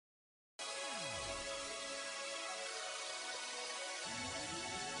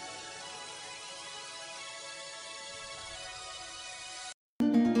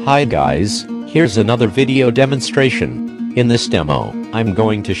Hi guys, here's another video demonstration. In this demo, I'm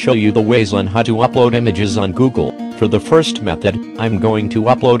going to show you the ways on how to upload images on Google. For the first method, I'm going to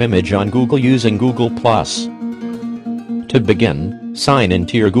upload image on Google using Google+. To begin, sign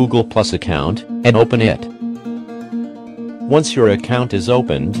into your Google+ account, and open it. Once your account is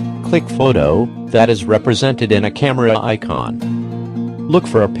opened, click Photo, that is represented in a camera icon. Look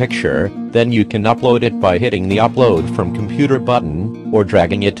for a picture, then you can upload it by hitting the Upload from Computer button, or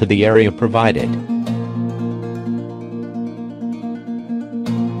dragging it to the area provided.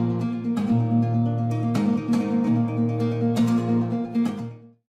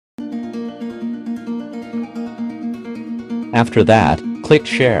 After that, click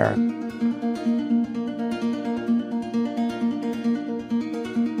Share.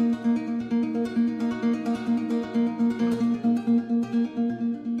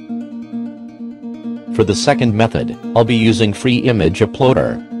 For the second method, I'll be using Free Image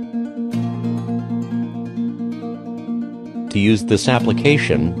Uploader. To use this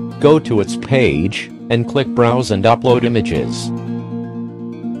application, go to its page, and click Browse and Upload Images.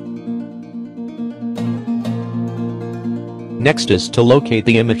 Next is to locate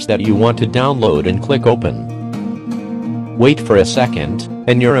the image that you want to download and click Open. Wait for a second,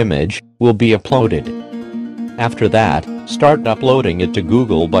 and your image will be uploaded. After that, start uploading it to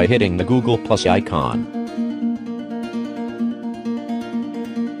Google by hitting the Google+ icon.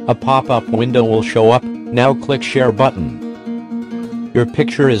 A pop-up window will show up. Now click Share button. Your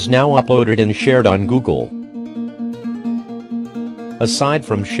picture is now uploaded and shared on Google. Aside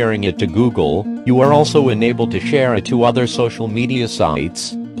from sharing it to Google, you are also enabled to share it to other social media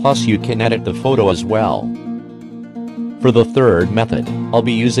sites, plus you can edit the photo as well. For the third method, I'll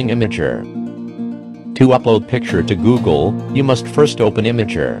be using Imgur. To upload picture to Google, you must first open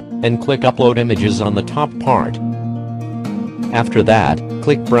Imgur, and click Upload Images on the top part. After that,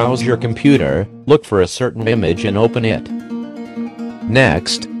 click Browse your computer, look for a certain image and open it.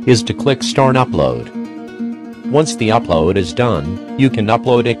 Next, is to click Start Upload. Once the upload is done, you can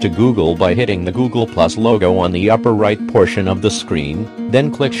upload it to Google by hitting the Google+ logo on the upper right portion of the screen,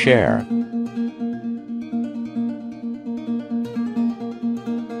 then click Share.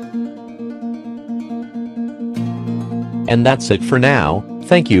 And that's it for now.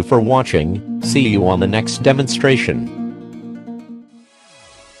 Thank you for watching. See you on the next demonstration.